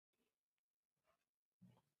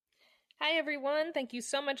Hi, everyone. Thank you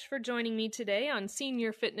so much for joining me today on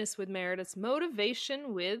Senior Fitness with Meredith's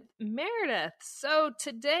Motivation with Meredith. So,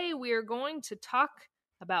 today we are going to talk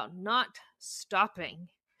about not stopping.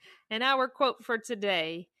 And our quote for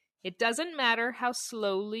today, it doesn't matter how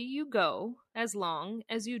slowly you go as long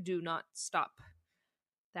as you do not stop.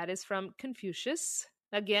 That is from Confucius.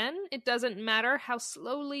 Again, it doesn't matter how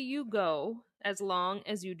slowly you go as long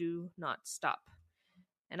as you do not stop.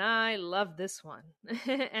 And I love this one.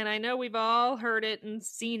 And I know we've all heard it and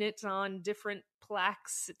seen it on different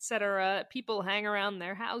plaques, etc. People hang around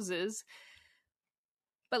their houses.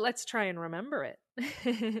 But let's try and remember it.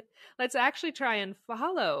 Let's actually try and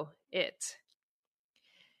follow it.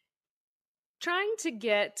 Trying to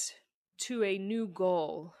get to a new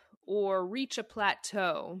goal or reach a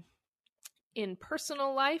plateau in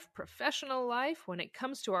personal life, professional life, when it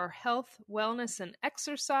comes to our health, wellness, and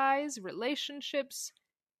exercise, relationships,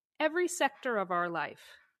 every sector of our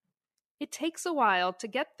life. It takes a while to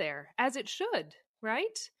get there, as it should,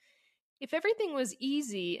 right? If everything was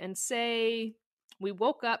easy and say we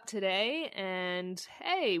woke up today and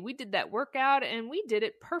hey, we did that workout and we did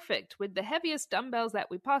it perfect with the heaviest dumbbells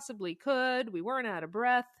that we possibly could, we weren't out of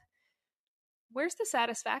breath, where's the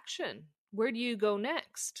satisfaction? Where do you go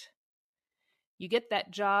next? You get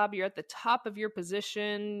that job, you're at the top of your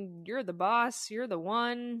position, you're the boss, you're the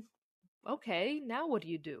one. Okay, now what do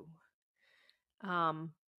you do?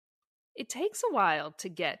 It takes a while to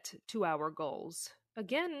get to our goals,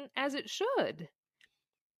 again, as it should.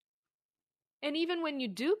 And even when you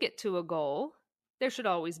do get to a goal, there should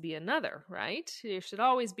always be another, right? There should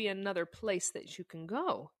always be another place that you can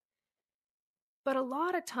go. But a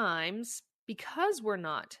lot of times, because we're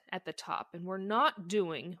not at the top and we're not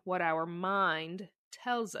doing what our mind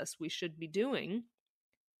tells us we should be doing,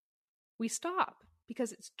 we stop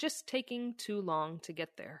because it's just taking too long to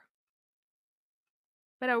get there.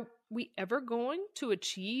 But are we ever going to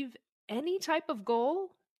achieve any type of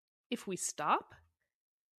goal if we stop?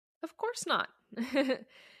 Of course not.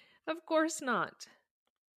 Of course not.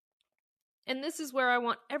 And this is where I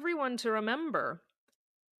want everyone to remember,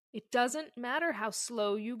 it doesn't matter how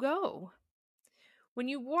slow you go. When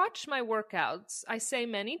you watch my workouts, I say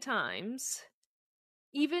many times,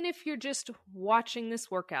 even if you're just watching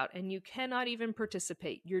this workout and you cannot even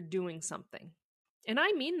participate, you're doing something. And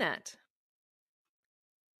I mean that.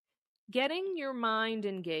 Getting your mind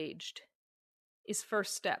engaged is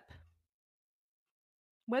first step.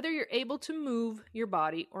 Whether you're able to move your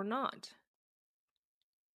body or not.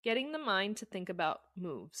 Getting the mind to think about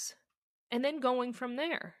moves. And then going from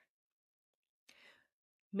there.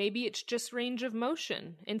 Maybe it's just range of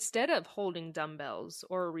motion instead of holding dumbbells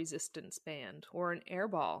or a resistance band or an air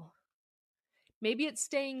ball. Maybe it's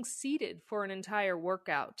staying seated for an entire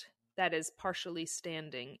workout that is partially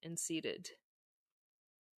standing and seated.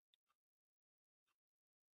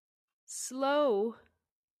 Slow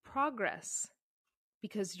progress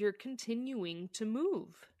because you're continuing to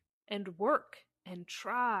move and work and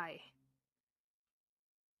try.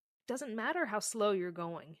 Doesn't matter how slow you're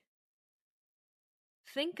going.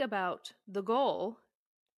 Think about the goal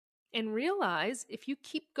and realize if you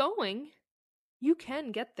keep going, you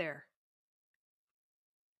can get there.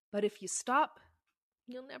 But if you stop,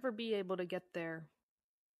 you'll never be able to get there.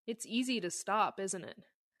 It's easy to stop, isn't it?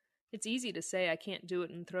 It's easy to say, I can't do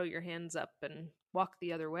it, and throw your hands up and walk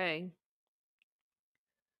the other way.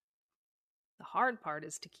 The hard part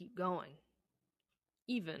is to keep going,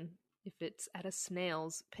 even if it's at a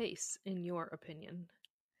snail's pace, in your opinion.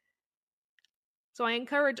 So I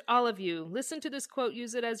encourage all of you, listen to this quote,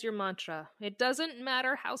 use it as your mantra. It doesn't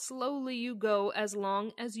matter how slowly you go as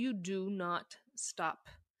long as you do not stop.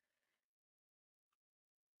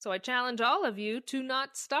 So I challenge all of you to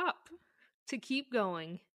not stop, to keep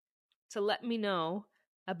going, to let me know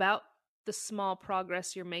about the small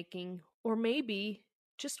progress you're making, or maybe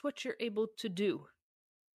just what you're able to do.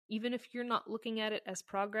 Even if you're not looking at it as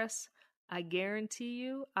progress, I guarantee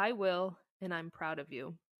you I will, and I'm proud of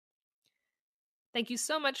you. Thank you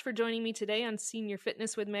so much for joining me today on Senior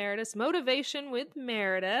Fitness with Meredith, Motivation with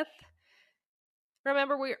Meredith.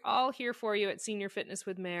 Remember, we're all here for you at Senior Fitness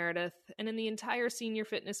with Meredith, and in the entire Senior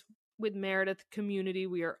Fitness with Meredith community,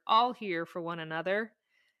 we are all here for one another.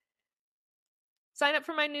 Sign up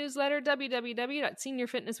for my newsletter,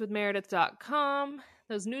 www.seniorfitnesswithmeredith.com.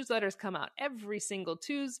 Those newsletters come out every single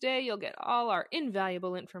Tuesday. You'll get all our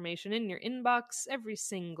invaluable information in your inbox every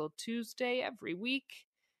single Tuesday, every week.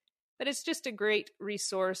 But it's just a great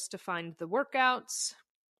resource to find the workouts,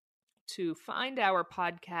 to find our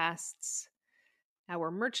podcasts, our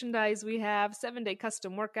merchandise we have, 7-day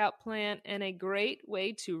custom workout plan, and a great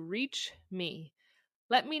way to reach me.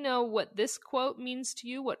 Let me know what this quote means to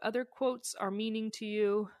you, what other quotes are meaning to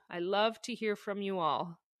you. I love to hear from you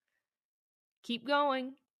all. Keep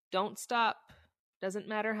going. Don't stop. Doesn't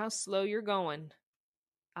matter how slow you're going.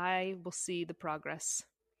 I will see the progress.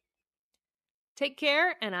 Take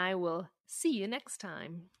care, and I will see you next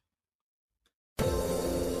time.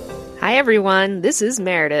 Hi, everyone. This is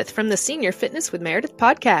Meredith from the Senior Fitness with Meredith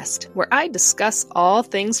podcast, where I discuss all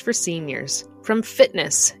things for seniors. From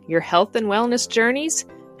fitness, your health and wellness journeys,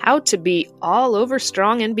 how to be all over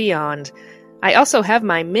strong and beyond. I also have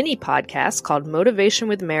my mini podcast called Motivation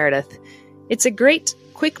with Meredith. It's a great,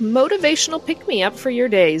 quick motivational pick-me-up for your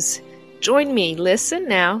days. Join me, listen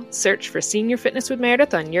now, search for Senior Fitness with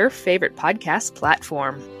Meredith on your favorite podcast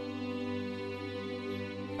platform.